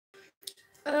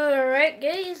Alright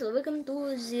guys, welcome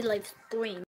to the live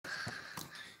stream.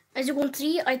 As you can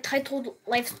see, I titled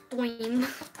live stream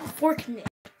Forkniff.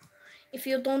 If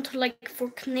you don't like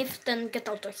Forkniff, then get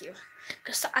out of here.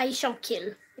 Cause I shall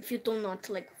kill if you do not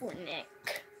like Forkniff.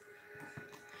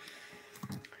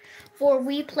 For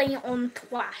we play on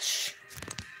Twash.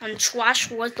 On Twash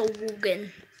was the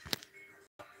Wogan.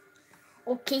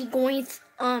 Okay guys,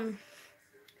 alright.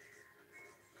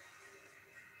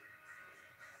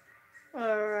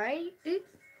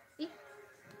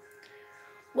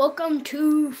 Welcome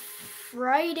to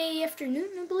Friday afternoon,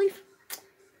 I believe.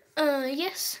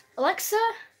 Yes. Alexa,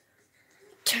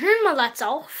 turn my lights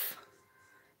off.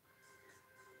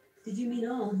 Did you mean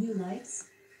all new lights?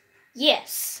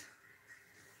 Yes.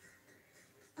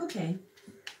 Okay.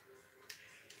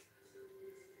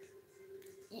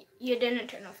 You didn't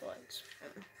turn off the lights.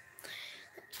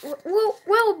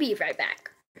 We'll be right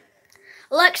back.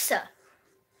 Alexa,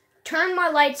 turn my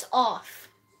lights off.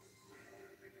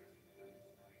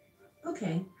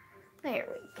 Okay. There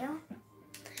we go.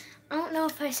 I don't know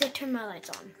if I said turn my lights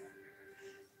on.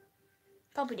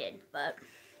 Probably did, but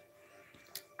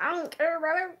I don't care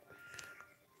about it.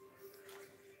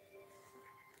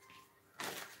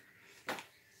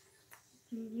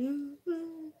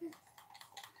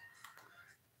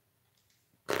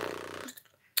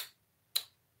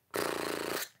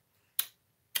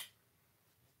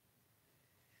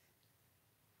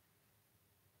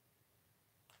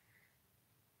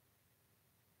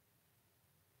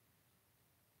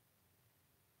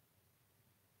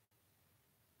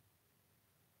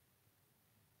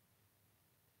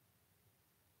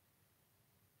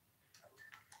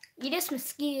 Yes,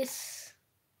 mosquitoes.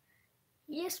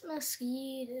 Yes,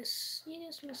 mosquitoes.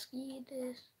 Yes,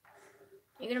 mosquitoes.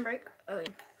 You gonna break? Oh,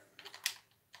 yeah.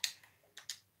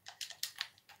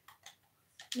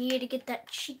 Need to get that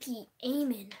cheeky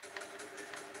aiming.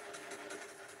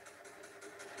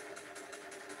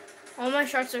 All my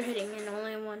shots are hitting, and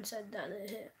only one said that it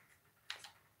hit.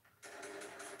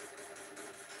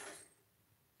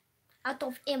 Out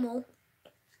of ammo.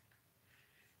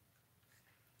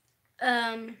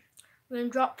 We're gonna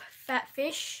drop fat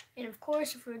fish, and of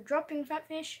course, if we're dropping fat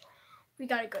fish, we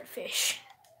got a good fish.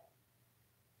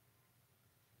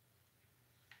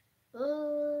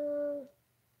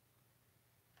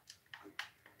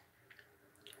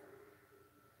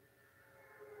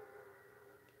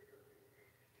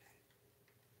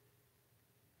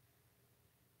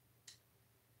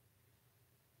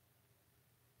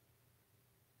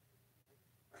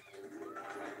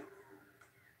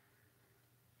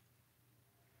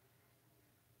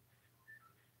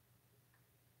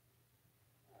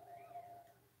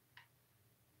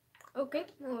 Okay,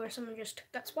 well, someone just took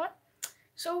that spot.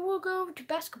 So we'll go to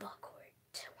basketball court.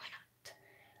 Why not?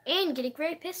 And get a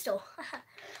great pistol.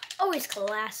 Always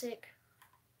classic.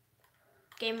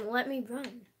 Game let me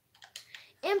run.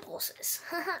 Impulses.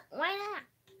 Why not?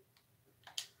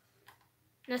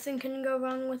 Nothing can go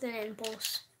wrong with an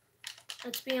impulse.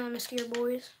 Let's be honest here,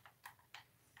 boys.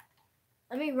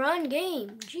 Let me run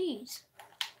game. Jeez.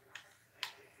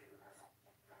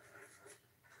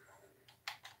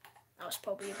 That was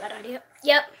probably a bad idea.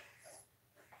 Yep.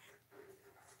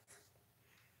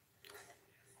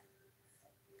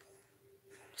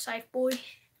 Scythe boy.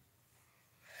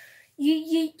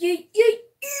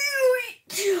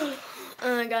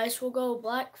 Guys, we'll go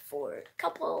black for a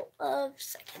couple of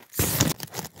seconds.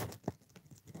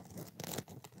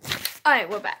 Alright,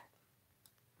 we're back.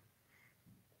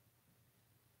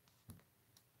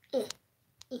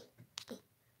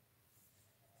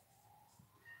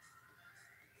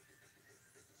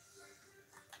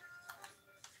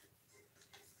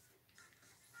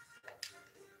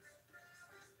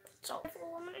 It's all for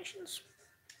eliminations.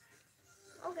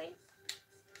 Okay.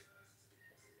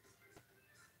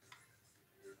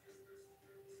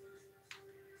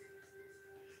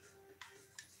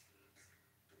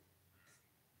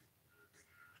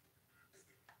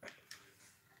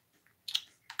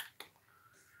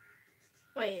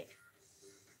 Wait.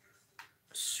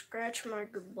 Scratch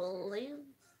mark blue.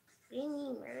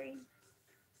 Mary.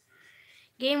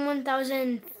 Game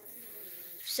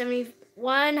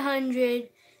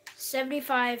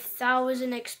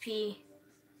 175,000 XP.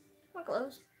 We're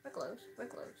close. We're close. We're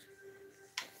close.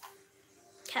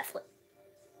 Cat flip.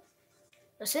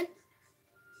 Listen.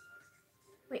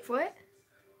 Wait for it.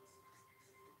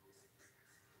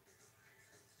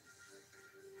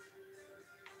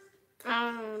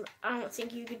 I don't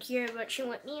think you could hear it, but she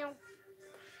went meow.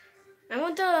 I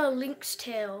want the Lynx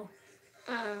tail.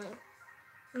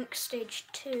 Lynx stage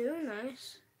 2,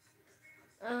 nice.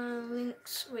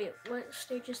 Lynx, wait, what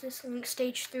stage is this? Lynx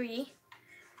stage 3.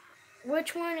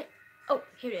 which one? Oh,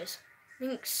 here it is.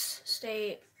 Link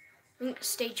stage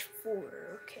 4.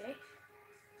 Okay,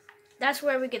 that's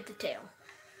where we get the tail.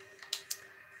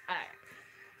 All right.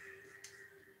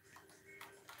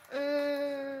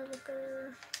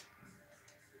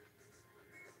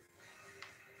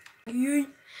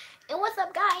 Hey, what's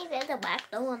up, guys? Welcome back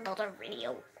to another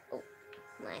video. Oh,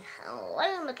 my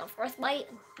hello, with the first bite.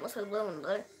 What's it doing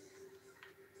there?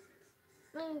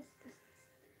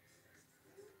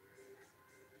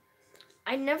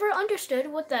 I never understood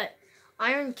what that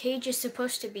iron cage is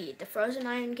supposed to be. The frozen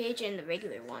iron cage and the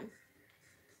regular one.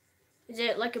 Is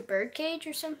it like a bird cage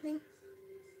or something?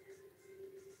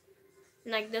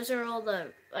 And like those are all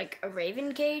the, like a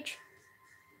raven cage?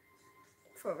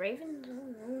 For ravens? I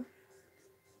don't know.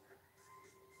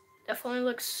 Definitely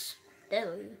looks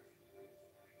deadly.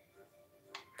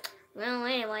 Well,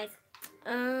 anyways.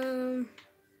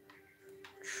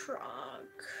 Trog.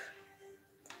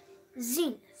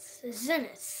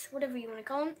 Zenith, whatever you want to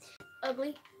call him.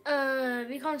 Ugly.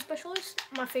 Recon Specialist,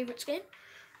 my favorite skin.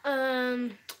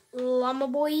 Llama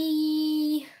Boy.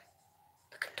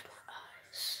 Look into my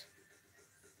eyes.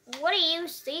 What do you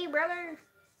see, brother?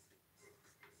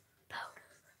 Powder.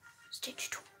 Stage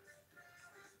 2.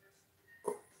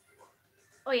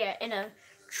 Oh yeah, in a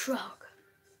Trog.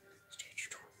 Stage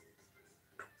 2.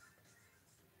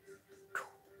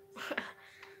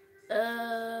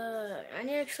 I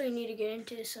actually need to get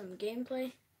into some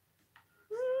gameplay.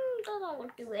 Doesn't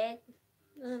look too bad.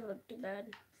 Doesn't look too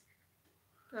bad.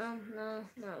 No,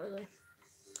 not really.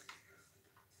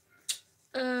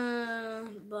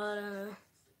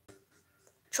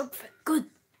 Trophy, good.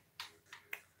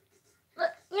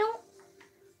 You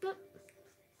know,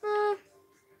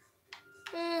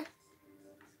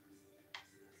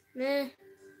 meh,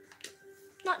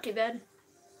 not too bad.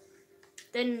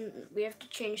 Then we have to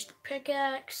change the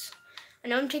pickaxe. I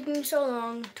know I'm taking so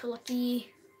long to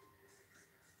lucky.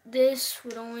 This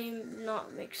would only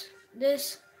not make sense.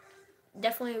 This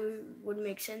definitely would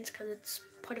make sense because it's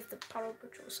part of the Power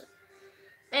Patrol set.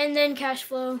 And then cash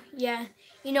flow, yeah.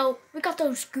 You know, we got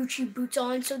those Gucci boots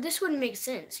on, so this wouldn't make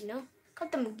sense, you know?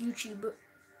 Got them Gucci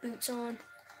boots on.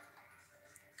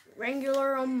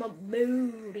 Wrangler on my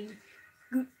booty.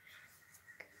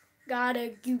 Got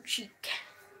a Gucci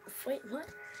wait, what?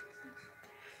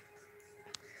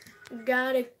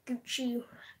 Got a Gucci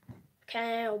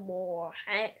cowboy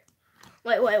hat.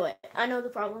 Wait. I know the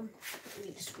problem. We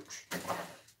need to switch.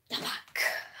 The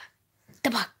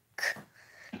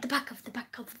back of the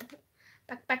back.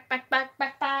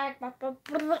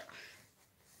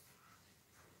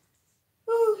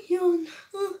 Oh, yawn.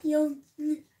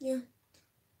 Yeah.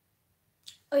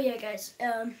 Oh yeah, guys.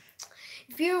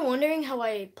 If you're wondering how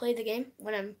I play the game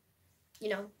when I'm,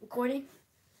 recording,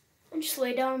 I just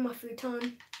lay down on my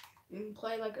futon and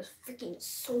play like a freaking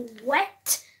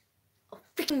sweat. You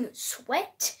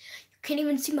can't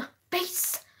even see my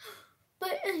face.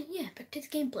 But yeah, back to the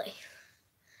gameplay.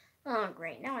 Oh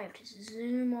great, now I have to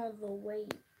zoom all the way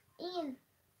in.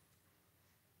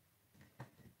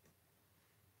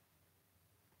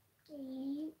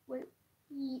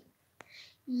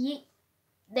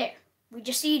 There, we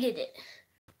just seeded it.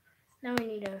 Now we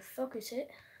need to focus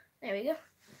it. There we go.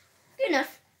 Good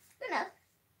enough. Yeah,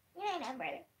 enough,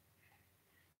 brother.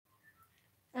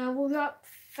 We'll drop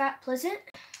Fat Pleasant.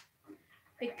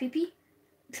 Big Pee-Pee.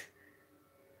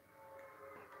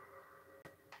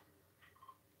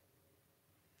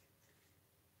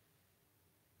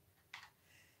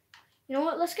 You know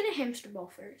what? Let's get a hamster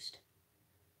ball first.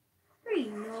 There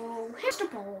you go. Hamster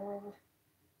ball.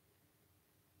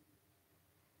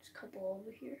 There's a couple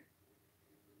over here.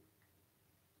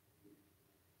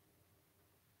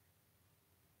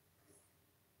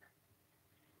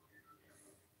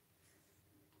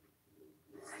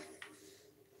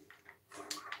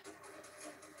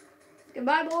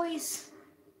 Goodbye, boys.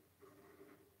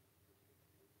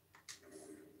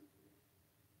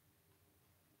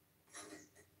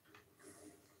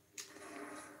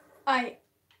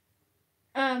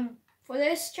 For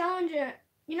this challenge,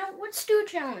 let's do a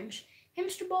challenge.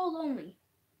 Hamster ball only.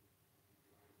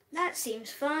 That seems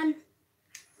fun.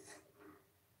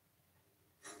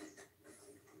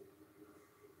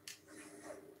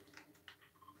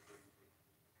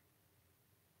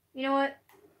 You know what?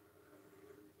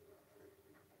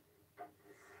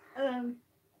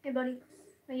 Hey buddy,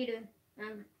 how you doing?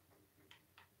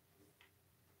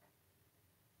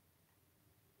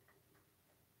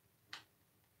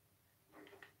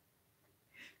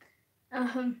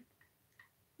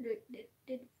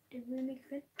 Did we make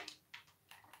it?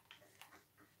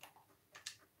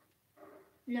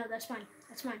 No, that's fine.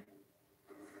 That's fine.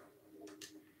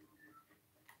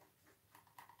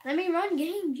 Let me run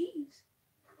game, jeez.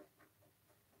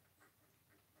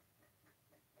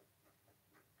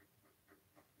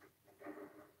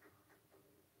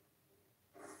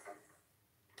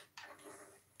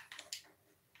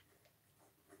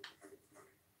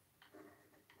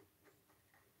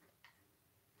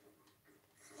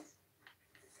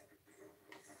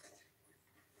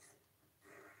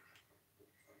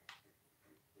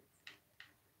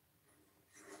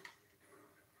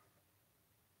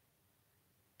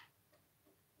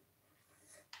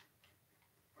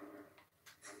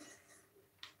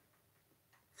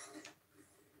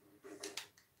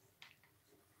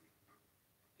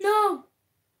 No!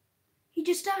 He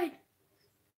just died.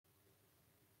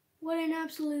 What an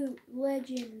absolute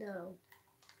legend, though.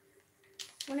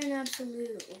 What an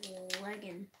absolute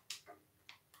legend.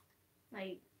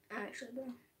 Like, actually,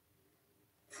 bro.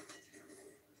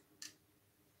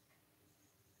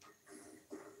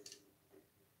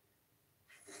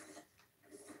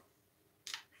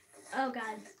 Oh,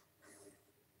 God.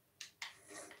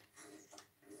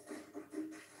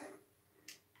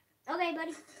 Okay,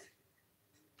 buddy.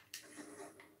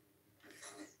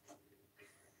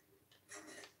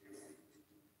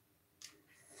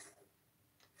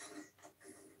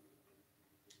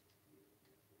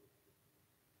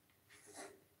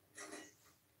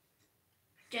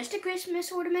 Just a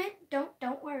Christmas ornament.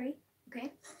 Don't worry.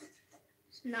 Okay.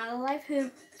 It's not a live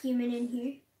human in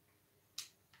here.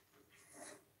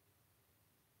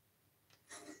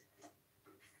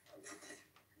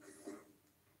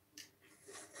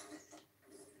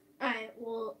 Alright,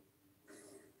 well,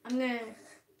 I'm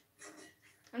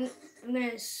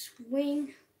gonna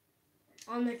swing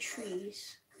on the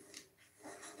trees.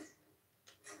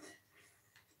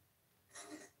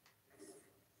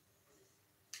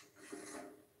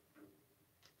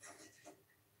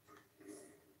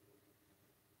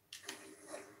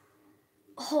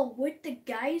 Oh, with the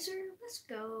geyser? Let's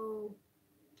go.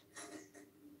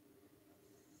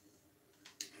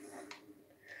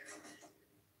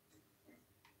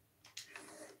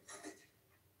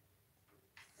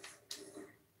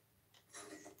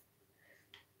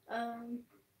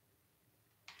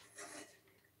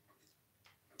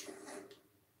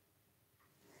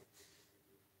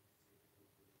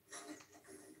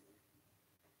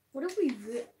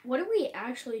 What are we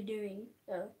actually doing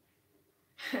though?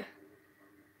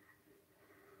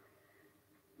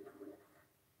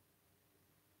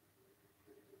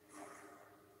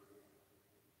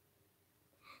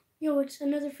 Yo, it's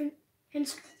another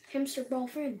hamster ball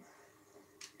friend.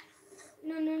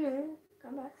 No,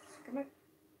 come back.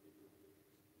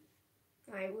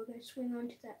 Alright, we're gonna swing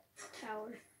onto that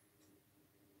tower.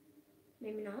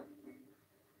 Maybe not.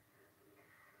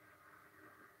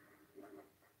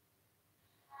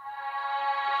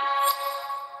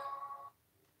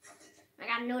 I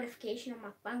got a notification on my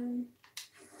phone.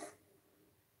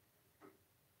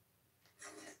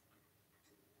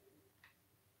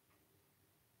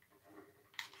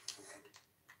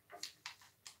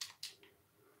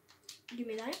 Give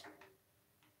me that.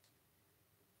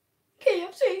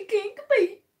 KFC can't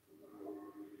compete.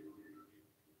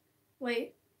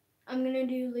 Wait, I'm gonna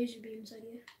do laser beams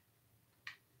idea.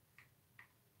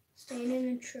 Staying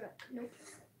in a truck. Nope.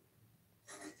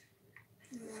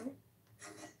 No.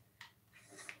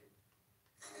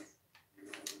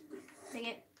 Dang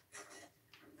it.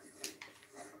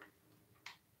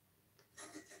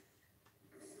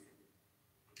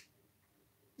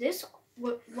 This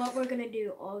what we're gonna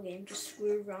do all game. Just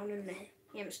screw around in the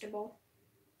hamster ball.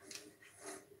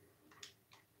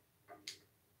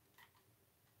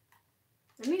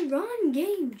 Let me run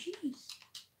game. Jeez.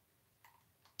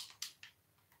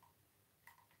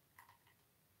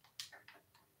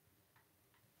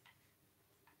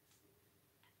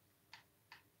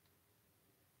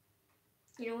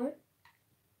 You know what?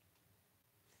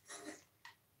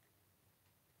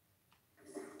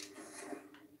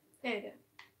 There you go.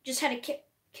 Just had to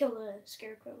kill the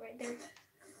scarecrow right there.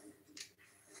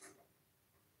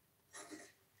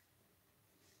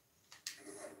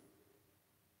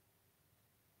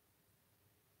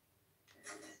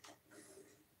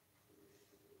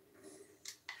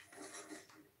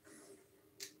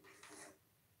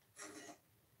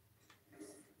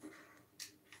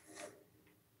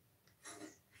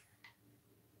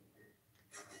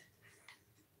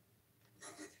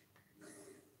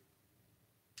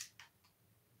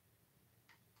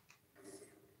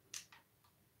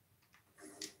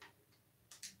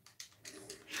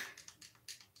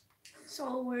 That's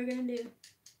all we're gonna do.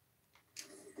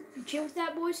 You chill with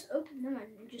that, boys? Oh, never mind.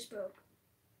 It just broke.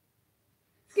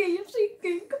 KFC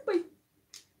can't compete.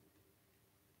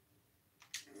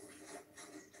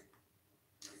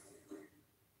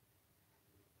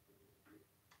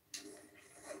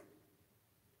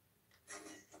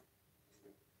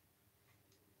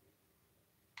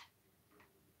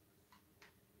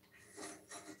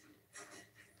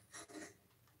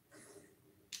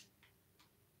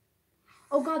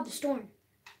 Oh God, the storm.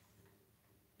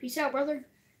 Peace out, brother.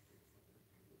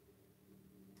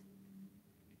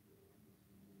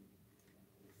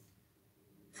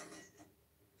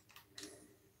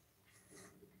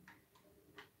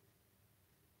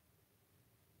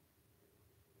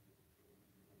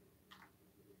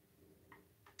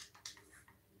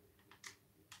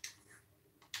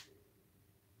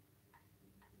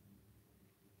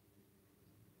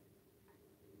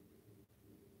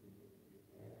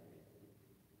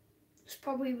 It's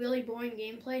probably really boring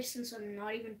gameplay since I'm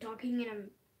not even talking and I'm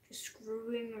just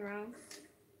screwing around.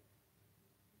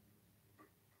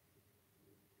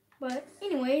 But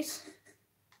anyways,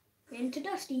 into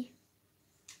Dusty.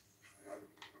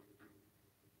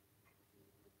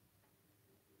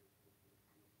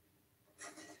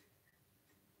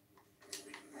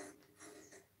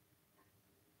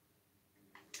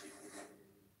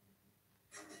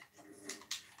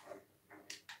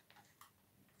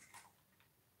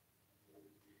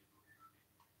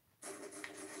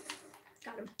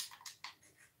 Got him.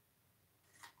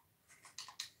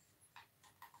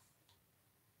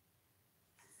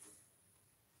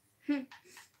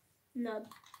 Nub.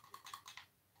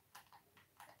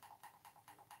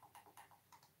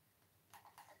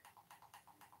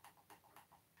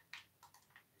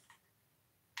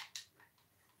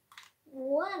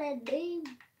 What a dude.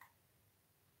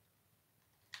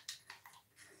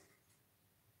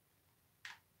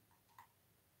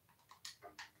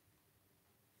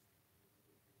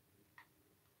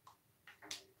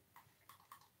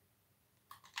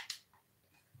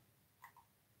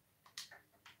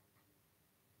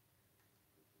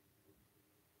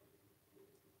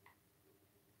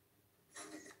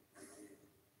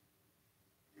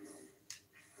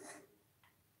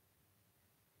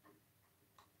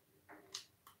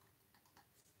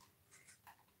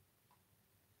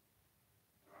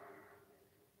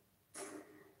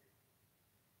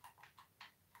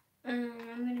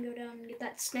 I'm gonna go down and get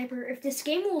that sniper if this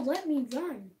game will let me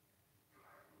run.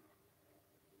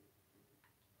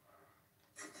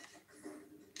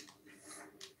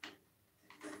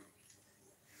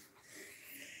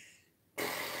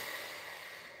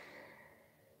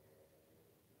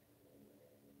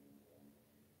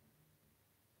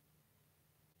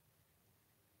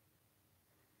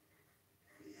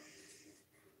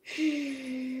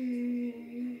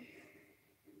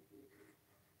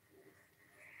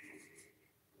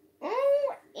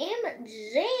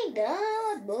 OMG,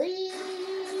 God, boy.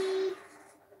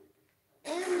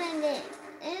 Oh my God.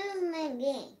 Oh my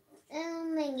God. Oh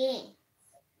my God.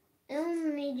 Oh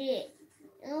my God.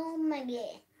 Oh my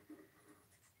God.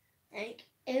 Like,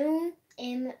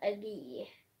 OMG.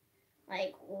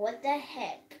 Like, what the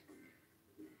heck?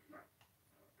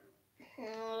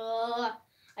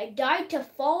 I died to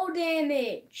fall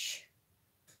damage.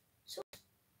 So,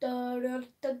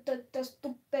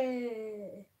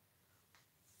 stupid.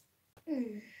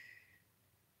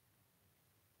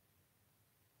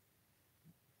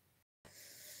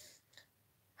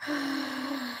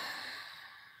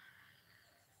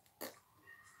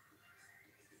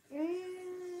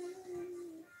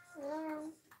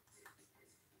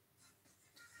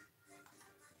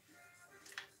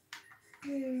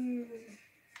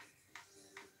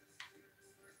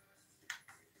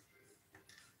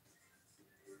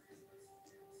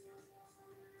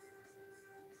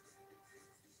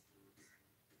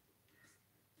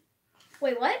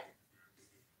 Wait, what?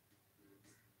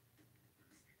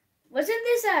 Wasn't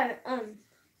this a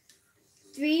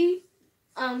 3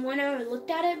 when I looked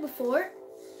at it before?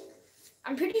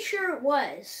 I'm pretty sure it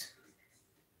was.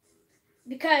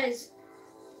 Because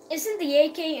isn't the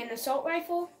AK an assault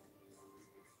rifle?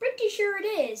 Pretty sure it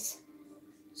is.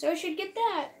 So I should get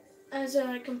that as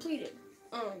completed.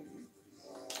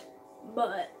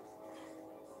 But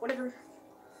whatever.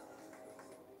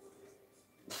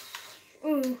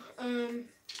 Ooh,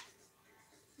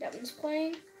 that one's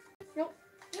playing. Nope.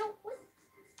 What?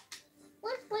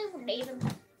 Let's play with Days of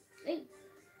Devin.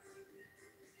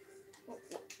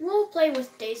 We'll play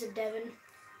with Days of Devin.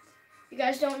 If you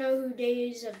guys don't know who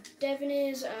Days of Devin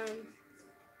is,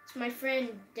 it's my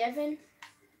friend Devin.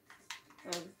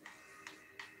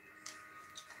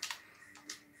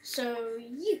 So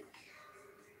you.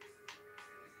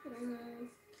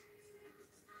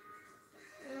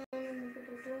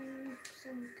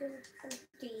 Some good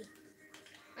party.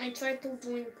 I tried to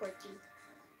join party.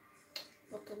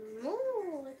 But no,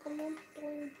 I cannot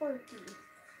join party.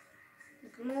 I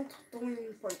cannot join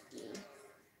party.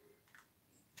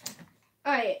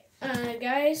 Alright,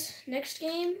 guys, next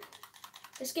game.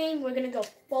 This game, we're gonna go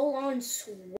full on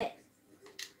sweat.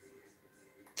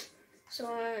 So,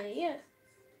 yeah.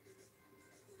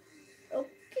 Oh.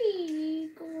 we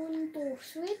go into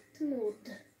sweat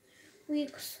mode. We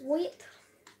sweat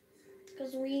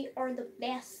because we are the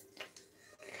best.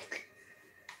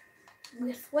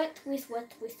 We sweat, we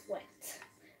sweat, we sweat.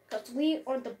 Because we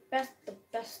are the best, the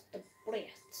best, the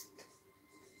best.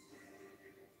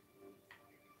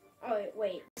 Oh,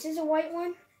 wait. This is a white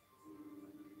one?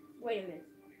 Wait a minute.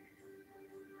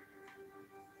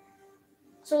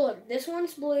 So look, this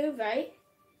one's blue, right?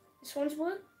 This one's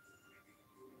blue?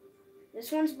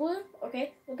 This one's blue?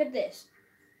 Okay, look at this.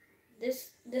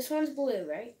 This one's blue,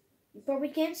 right? You probably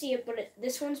can't see it, but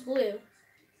this one's blue.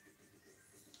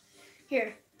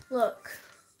 Here, look.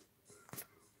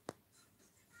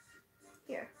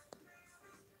 Here.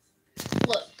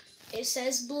 Look, it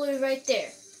says blue right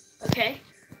there, okay?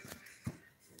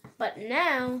 But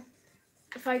now,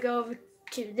 if I go over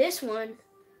to this one,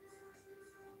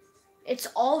 it's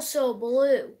also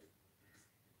blue.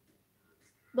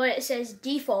 But it says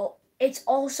default, it's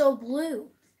also blue.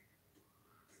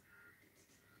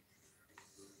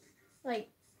 Like,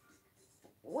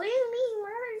 what do you mean,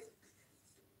 Mother?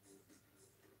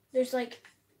 There's like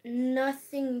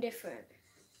nothing different.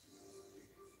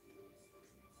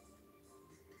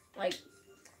 Like,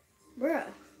 bruh,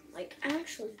 like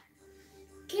actually,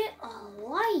 get a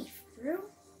life, bro.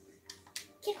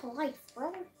 Get a life,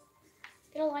 bro.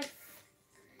 Get a life.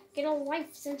 Get a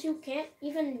life since you can't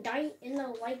even die in the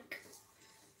like.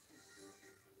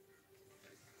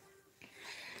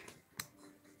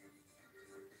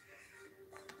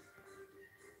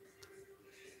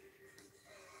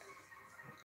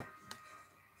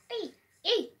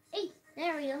 Hey,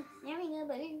 there we go,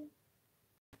 buddy.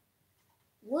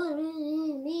 What do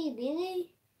you mean,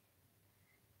 Billy?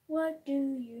 What do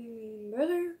you mean,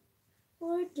 brother?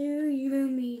 What do you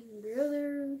mean,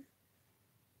 brother?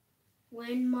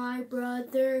 When my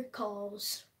brother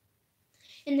calls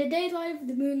in the daylight of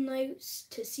the moonlight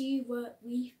to see what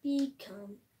we've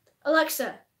become.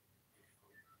 Alexa,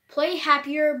 play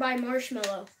Happier by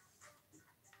Marshmello.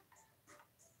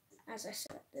 As I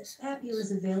said, this Happier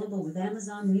is available with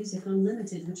Amazon Music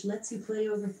Unlimited, which lets you play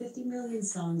over 50 million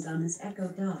songs on this Echo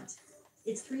Dot.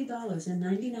 It's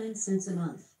 $3.99 a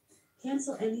month.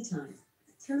 Cancel anytime.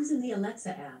 Terms in the Alexa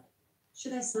app.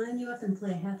 Should I sign you up and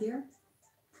play Happier?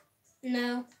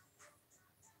 No.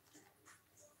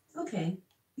 Okay.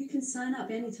 You can sign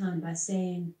up anytime by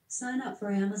saying, sign up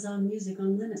for Amazon Music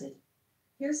Unlimited.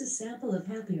 Here's a sample of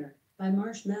Happier by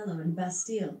Marshmello and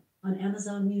Bastille on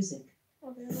Amazon Music.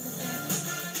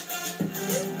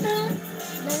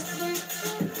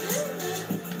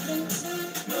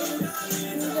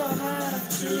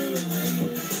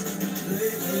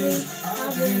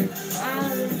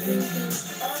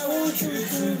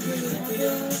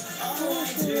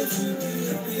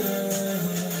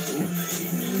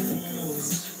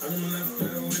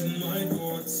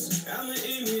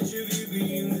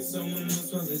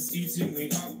 Eating me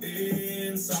up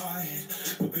inside,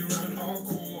 but we run our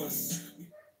course.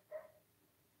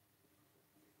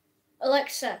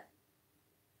 Alexa,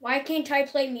 why can't I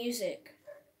play music?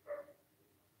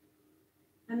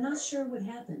 I'm not sure what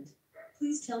happened.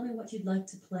 Please tell me what you'd like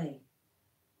to play.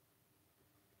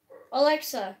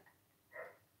 Alexa,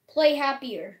 play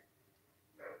Happier.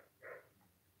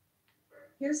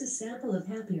 Here's a sample of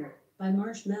Happier by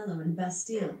Marshmello and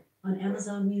Bastille on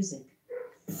Amazon Music.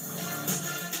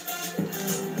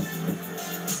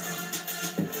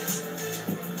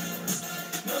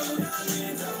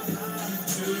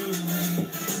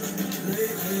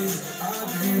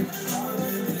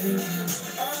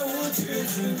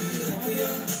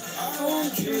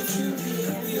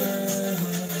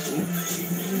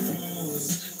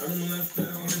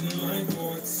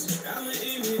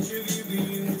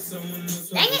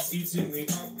 Eating me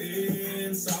up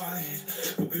inside,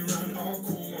 but we run our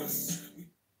course.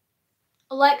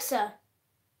 Alexa,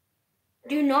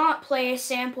 do not play a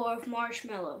sample of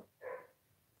Marshmello.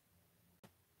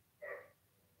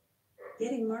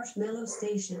 Getting Marshmello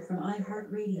Station from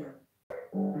iHeartRadio.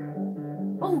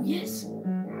 Oh, yes.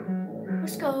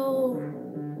 Let's go.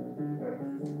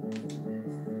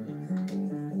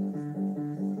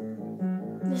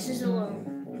 This is alone.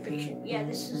 I'm pretty sure. Yeah,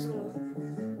 this is alone.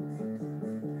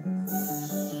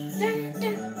 Dun, dun,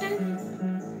 dun.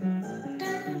 Dun,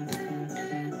 dun, dun, dun,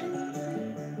 dun, dun.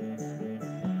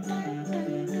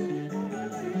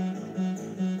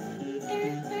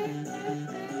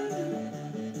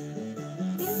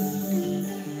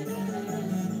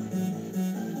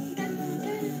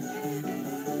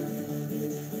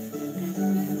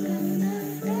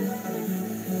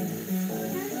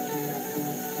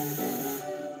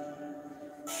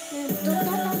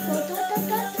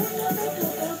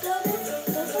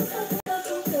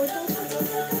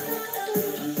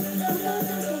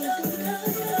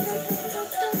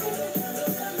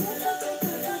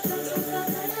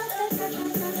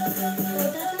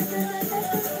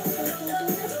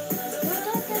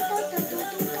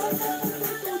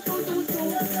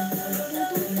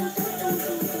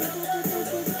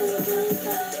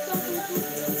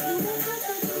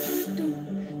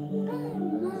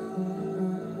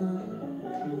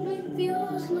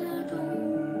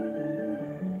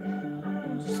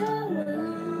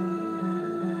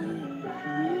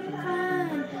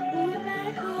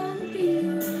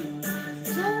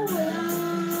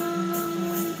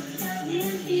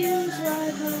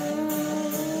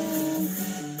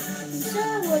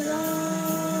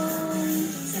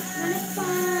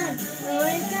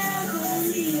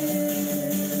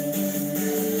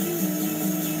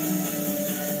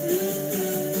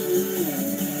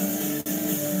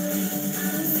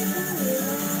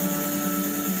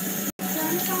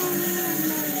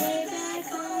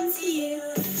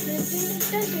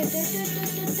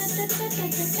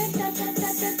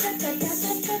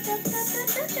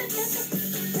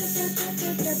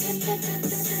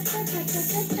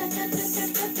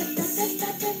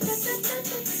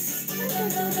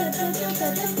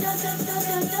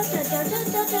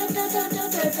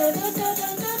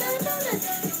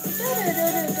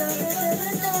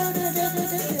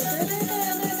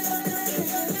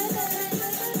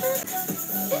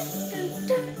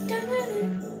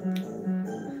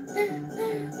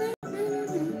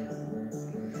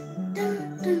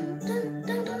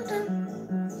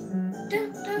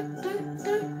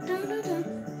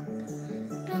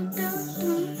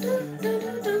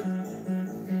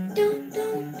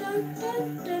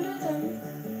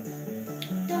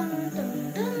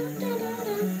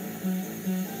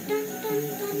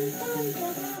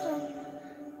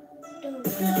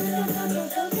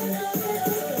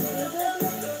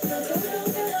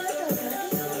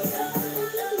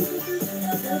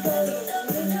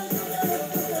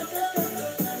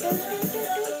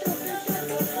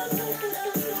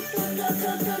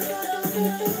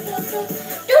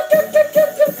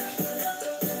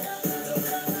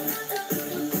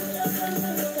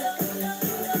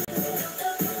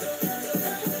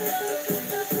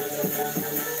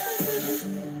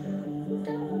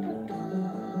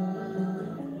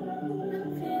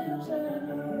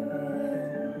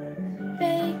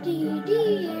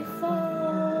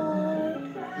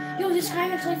 Yo, this guy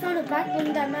actually found a back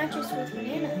bling that matches with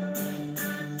banana.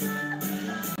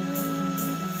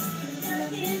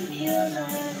 Nothing feels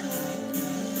like home.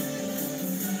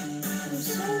 I'm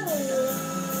so alone.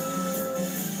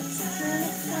 Trying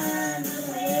to find my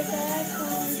way back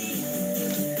home.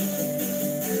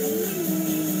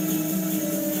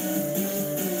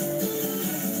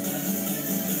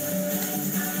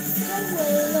 So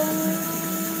alone.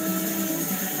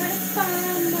 Trying to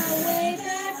find my way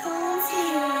back home to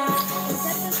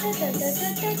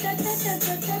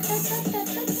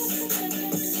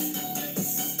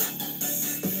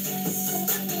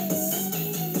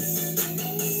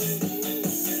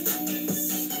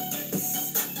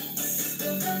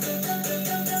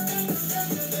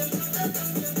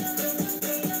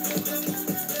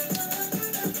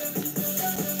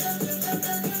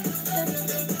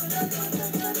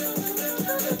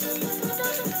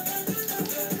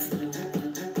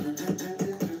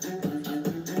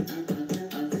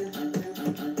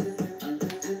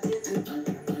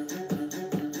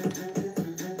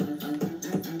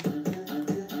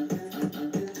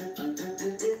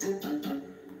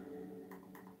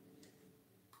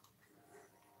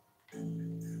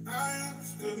I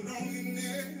understood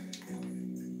loneliness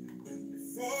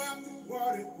before I knew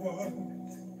what it was.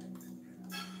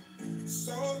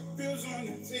 Saw the pills on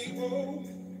the table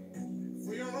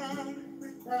for your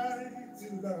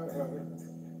unrequited love.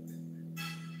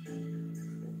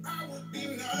 I would be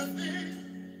nothing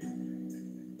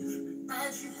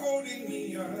without you holding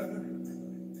me up.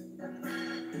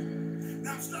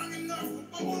 Now I'm strong enough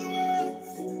for both of us,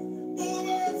 both of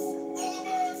us, both of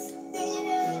us, both of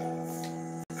us.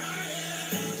 I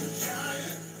am a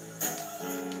giant.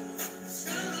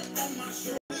 Stand up on my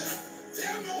shoulders.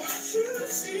 Tell me what you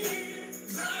see.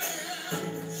 'Cause I am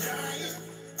a giant.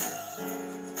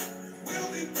 We'll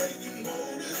be breaking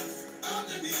borders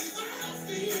underneath our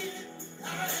feet. I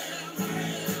am a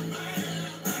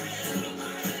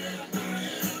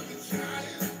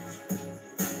giant.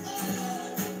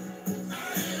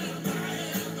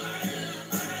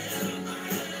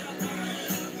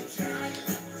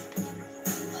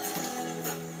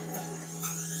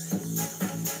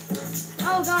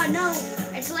 Oh god, no!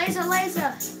 It's laser!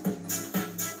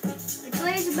 It's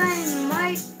laser bang,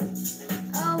 Mike!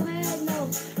 Oh man, no!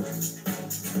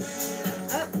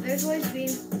 Oh, there's laser beam.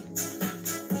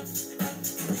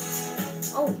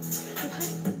 Oh,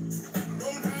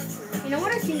 what? You know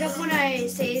what I think of when I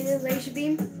say the laser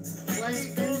beam?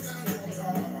 Laser beam,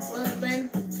 laser beam,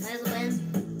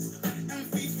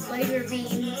 laser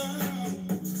beam,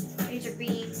 laser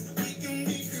beam.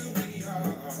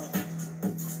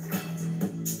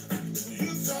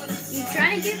 You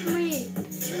trying to get me?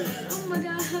 Oh my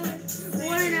god,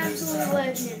 what an absolute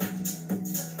legend.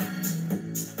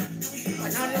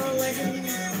 But not a legend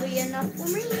will be enough for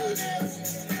me.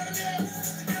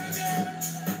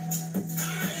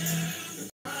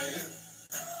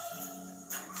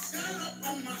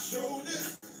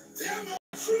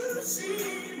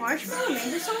 Marshmallow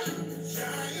made this song?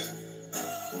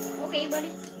 Okay,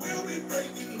 buddy. We'll be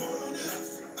breaking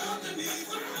borders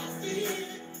underneath our feet.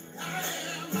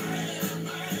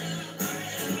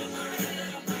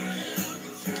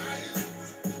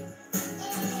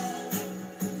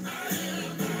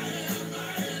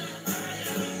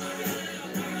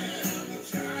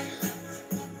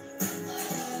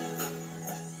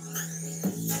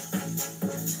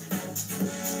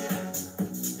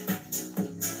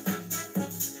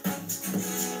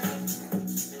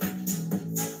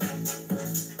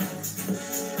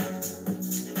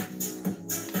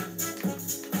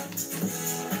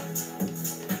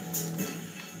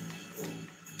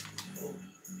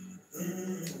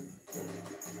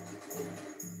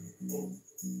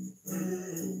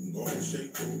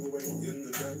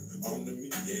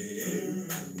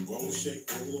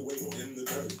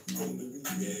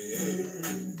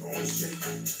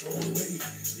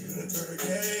 the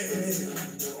turkey.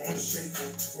 On the shake,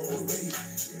 roll away.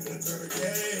 In the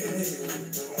turkey.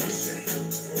 On the shake,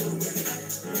 roll away.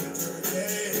 In the turkey.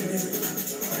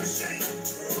 On the shake,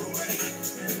 roll away.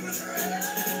 In the turkey.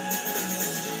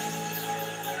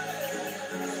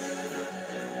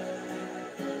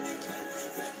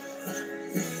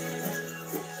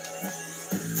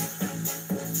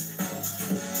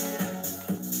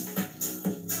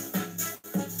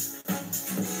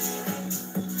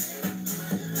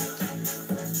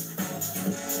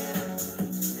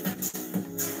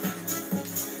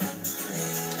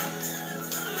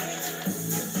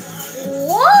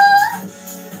 What?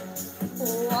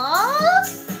 What?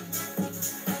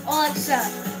 Alexa,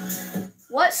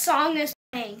 what song is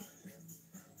playing?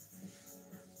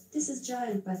 This is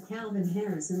Giant by Calvin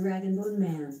Harris and Rag and Bone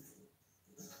Man.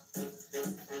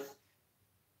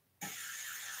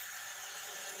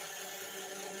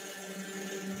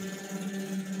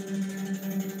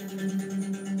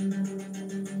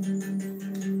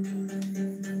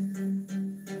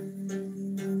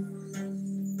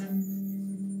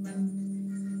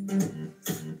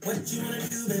 What you wanna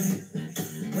do, baby?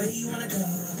 Where you wanna go?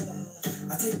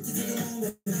 I'll take you to the moon,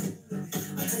 baby.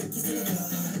 I'll take you to the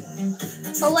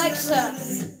club. Alexa,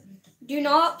 do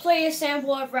not play a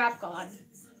sample of Rap God.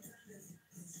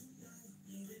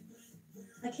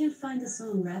 I can't find the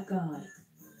song Rap God.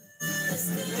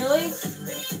 Really?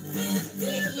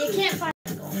 You can't find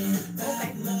it.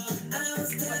 Okay.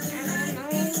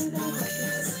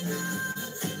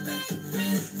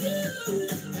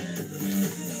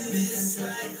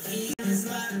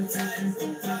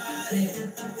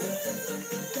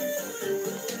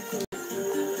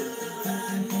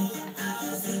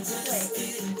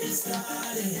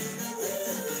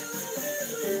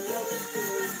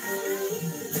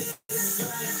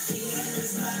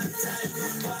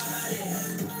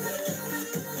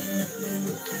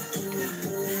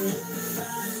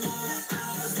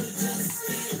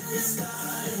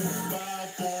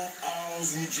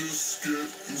 We just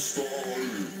getting started.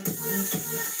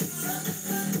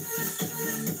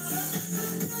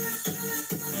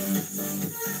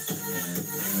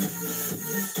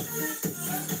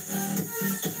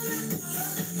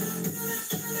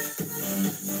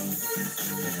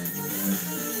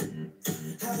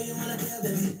 How you wanna feel,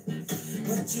 baby?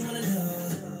 What you wanna know?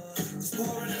 Just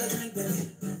pour another drink, baby.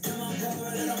 Come on, pour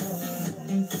another pour.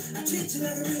 I treat you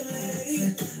like a real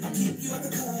lady. I'll keep you out the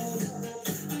cold.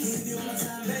 I'll give you all my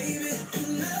time, baby. You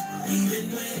know, even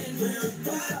when we're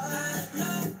apart, I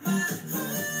know my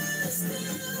heart is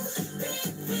still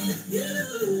with you.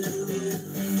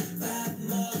 5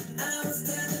 more hours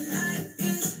till the night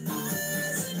is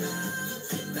ours, and I'll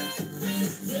be back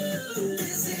with you.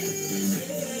 This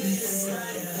is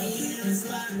right here is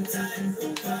my time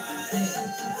for party.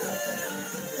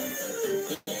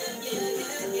 Yeah.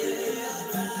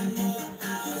 5 more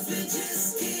hours, we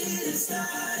just getting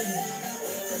started.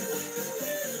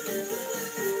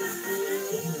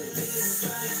 This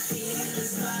right here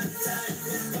is my time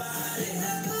for party.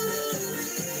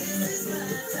 This is my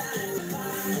time for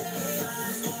party.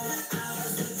 5 more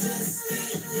hours, we just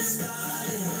getting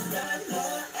started. 5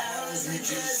 more hours, we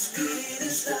just getting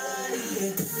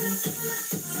started.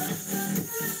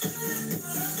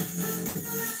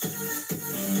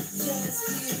 Just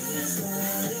getting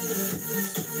started.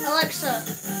 Alexa,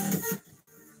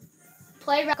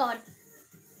 play Rap God.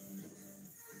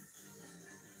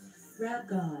 Rap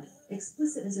God.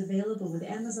 Explicit is available with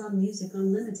Amazon Music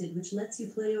Unlimited, which lets you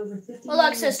play over 50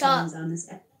 Alexa, million stop. songs on this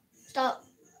app. Stop.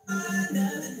 I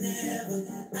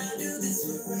do this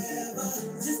forever,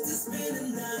 just to spend the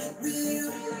night with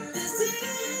you. This is,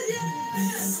 yeah,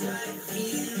 this right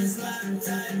here is my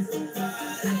time for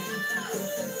party.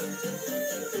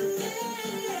 Yeah,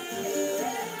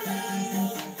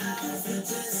 we're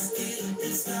just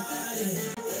getting started.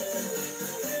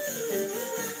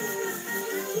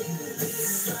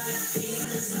 This right here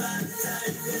is my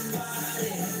time for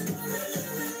party.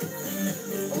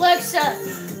 Alexa,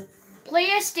 play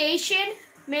a station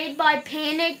made by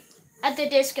Panic at the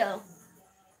Disco.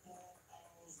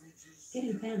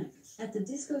 Getting Panic at the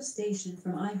Disco Station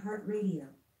from iHeartRadio.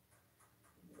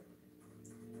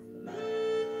 I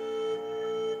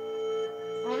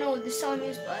don't know what this song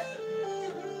is, but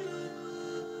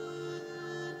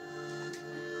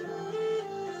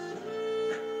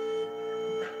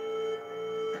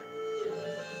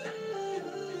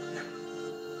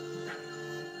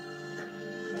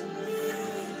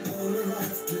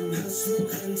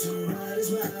And tonight is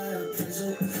my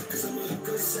appraisal, 'cause I'm a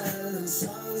liquor selling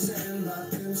songs and my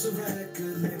pimp's a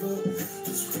record label.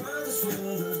 Just brothers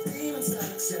full of demon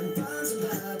stocks and bonds and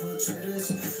Bible traders.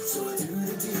 So I do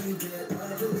the deed, get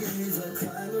up and leave.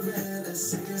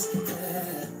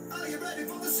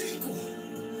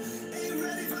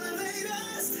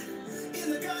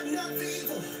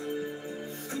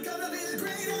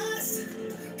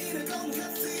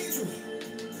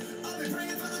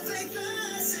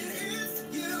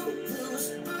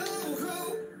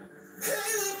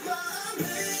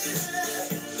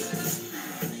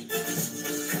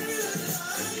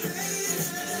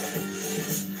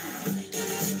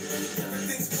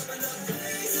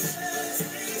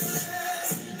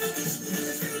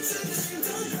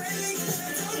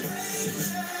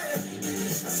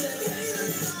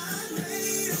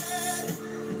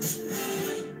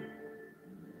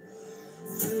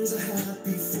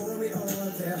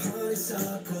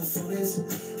 circle phonies.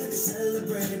 They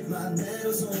celebrate my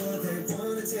medals or they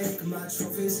wanna take my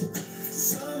trophies.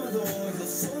 Some are loyal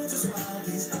soldiers while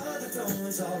these other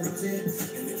thorns are rosy.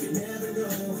 And if you never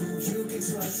know who you can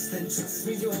trust, then trust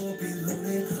me, you'll be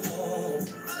lonely. Oh,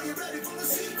 are you ready for the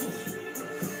sequel?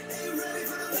 Are you ready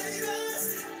for the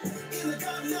latest? In the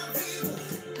garden of evil,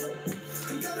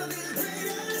 I'm gonna be the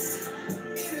greatest.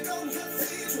 In a golden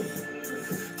cathedral,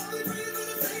 only breathe for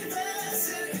the famous.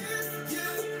 And if you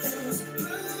lose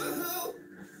blue,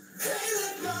 hey,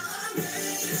 look, I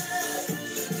made it.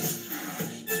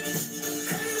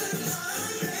 Hey, look, I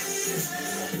made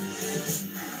it.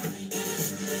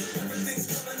 Everything's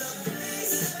coming up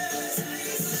faces,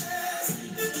 faces.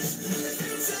 The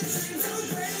future dreams don't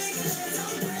break me,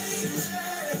 don't break me.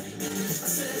 I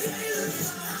said, hey, look,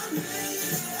 I made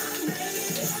it, I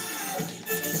made it.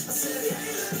 I said,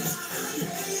 hey, look, I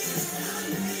made it, I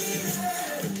made it.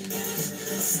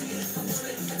 I see it, I want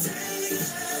it, I take it,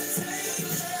 take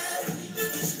it.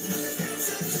 The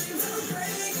future dreams don't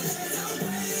break me, don't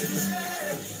break me.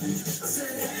 I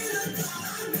said, hey, look,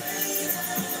 I made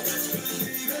it. Just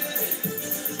believe it.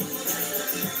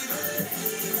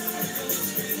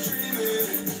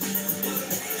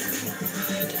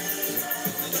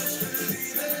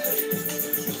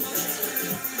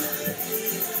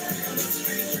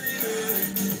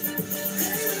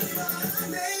 I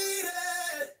made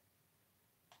it.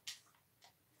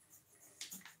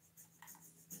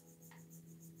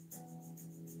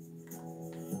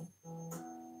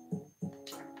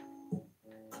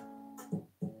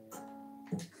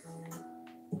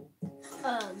 I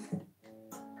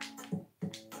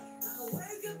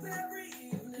wake up every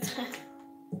evening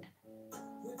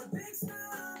with a big smile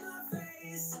on my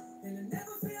face, and it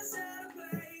never feels out of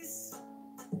place.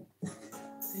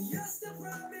 You're still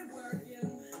probably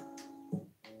working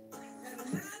at a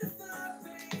 9-to-5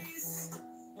 pace.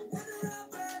 I wonder how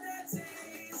bad that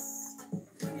tastes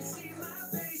when you see my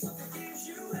face. Hope it gives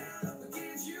you hell, hope it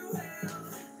gives you hell.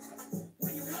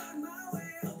 When you walk my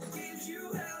way, hope it gives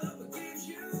you hell, hope it gives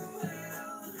you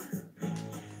hell.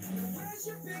 Now where's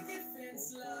your picket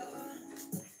fence, love?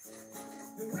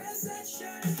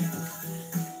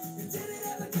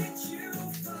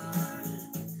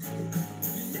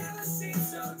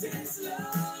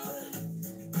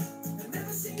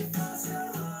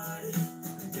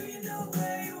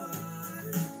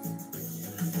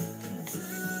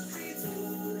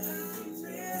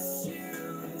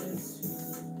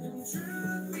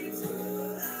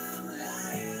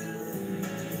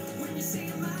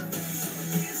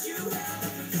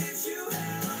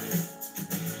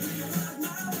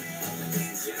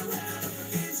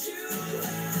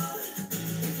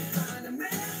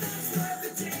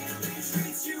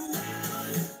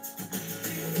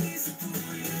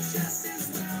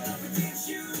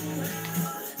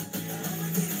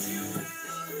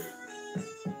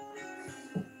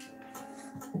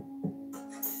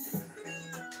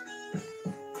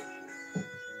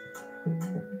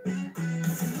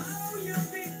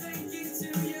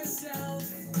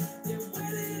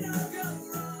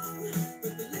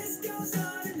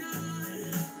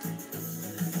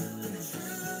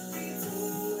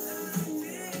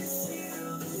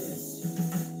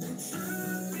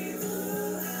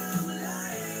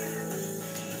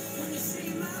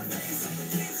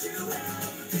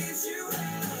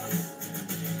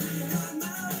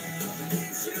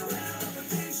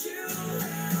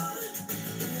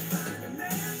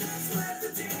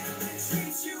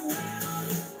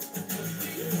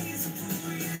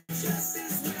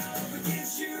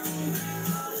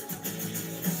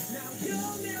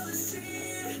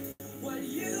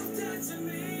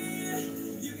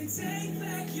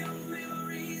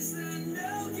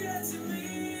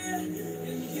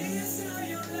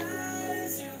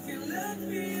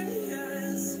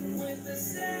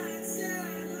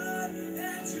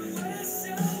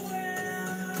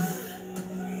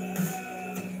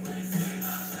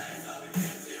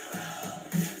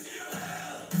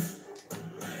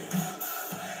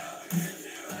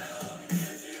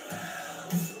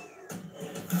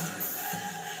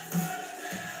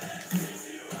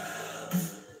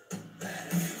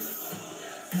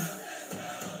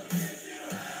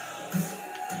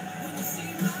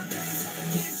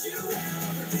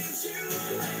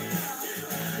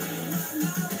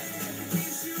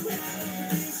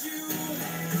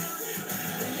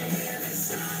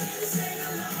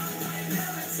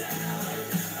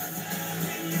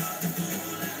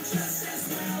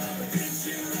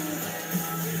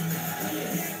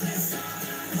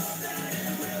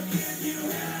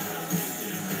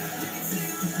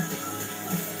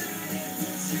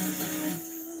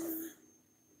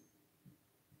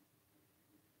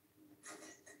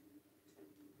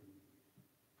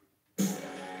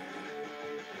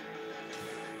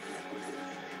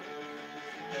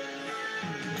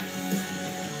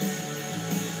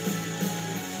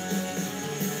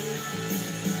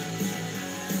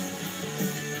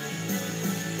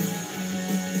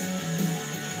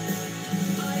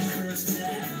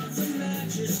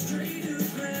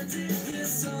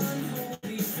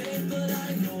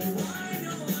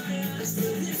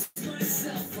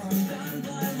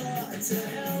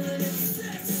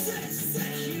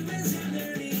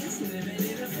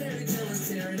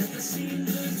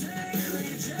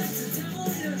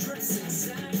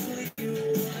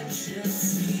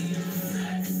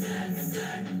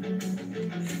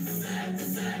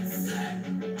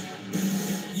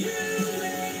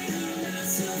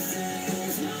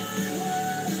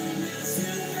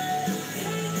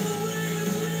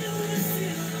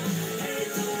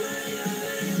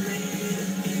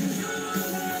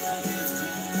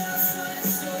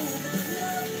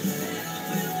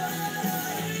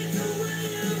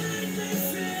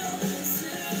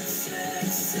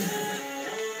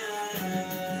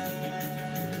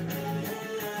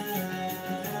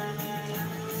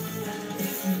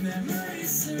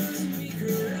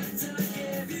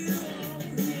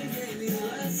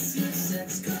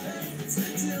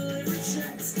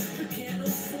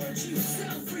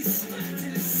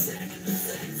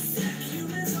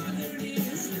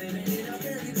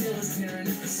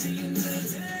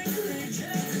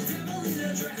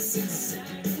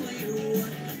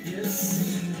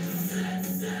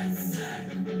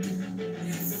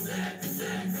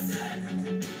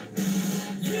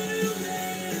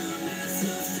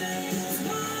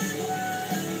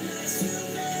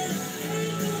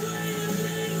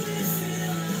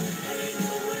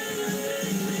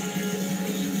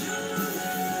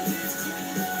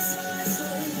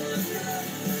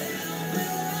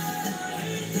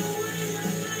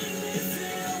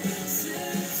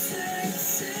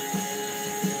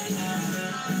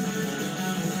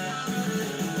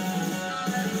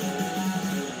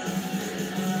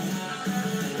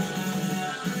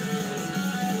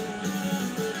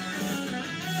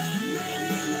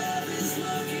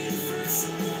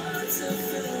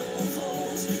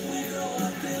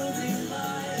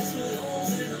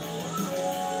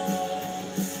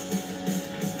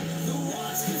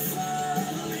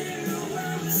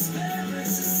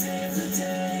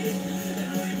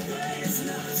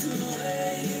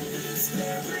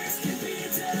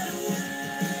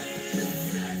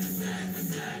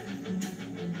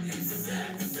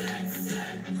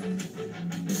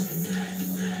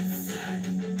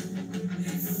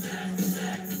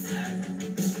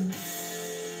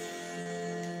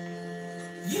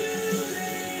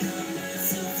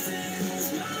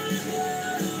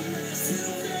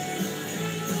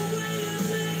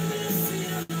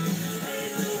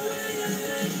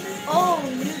 Oh,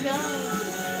 you guys.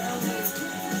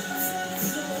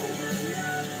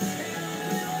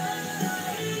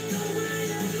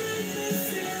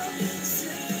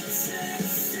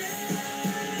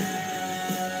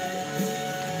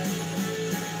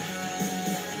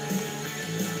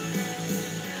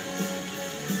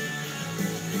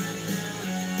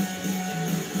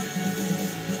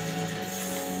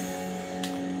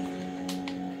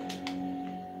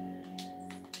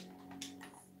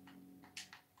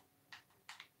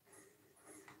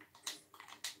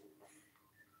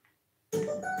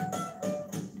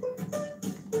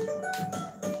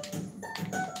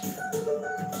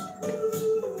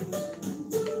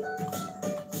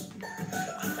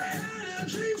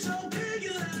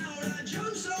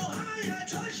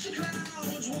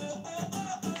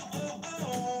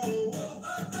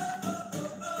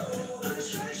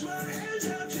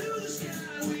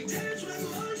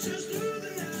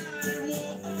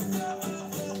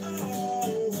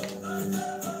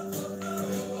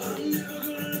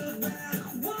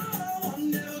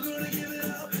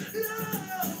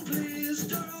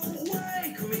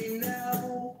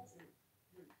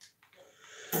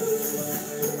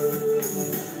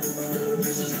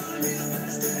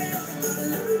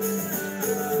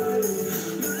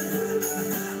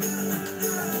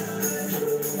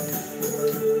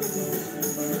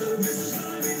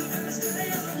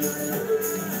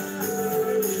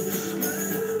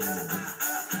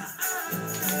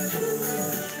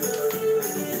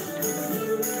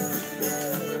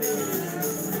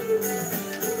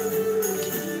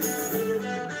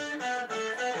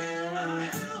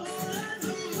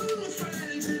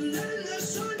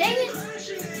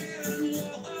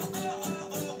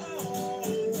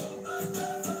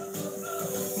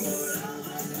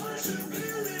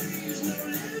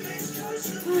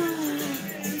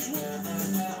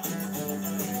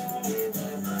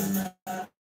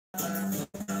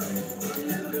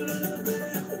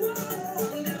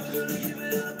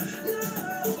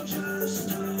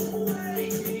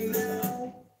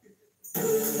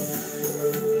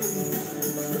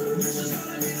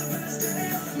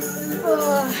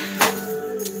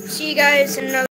 See you guys in another